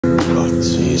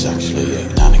So he's actually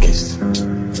an anarchist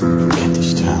from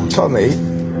Kentish Town. Tommy,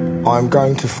 I'm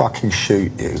going to fucking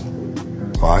shoot you,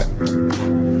 right?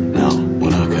 Now,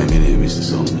 when I came in here, Mr.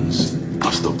 Solomons,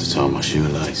 I stopped to tie my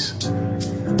shoelace.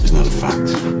 It's not a fact,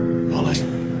 Ollie.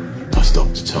 I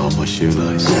stopped to tie my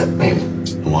shoelace.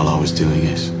 And while I was doing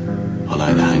it, I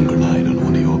laid a hand grenade on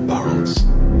one of your barrels.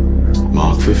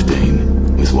 Mark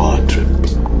 15 with wide trip.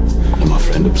 And my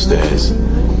friend upstairs,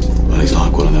 well, he's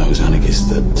like one of those anarchists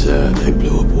that they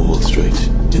blew up Wall Street.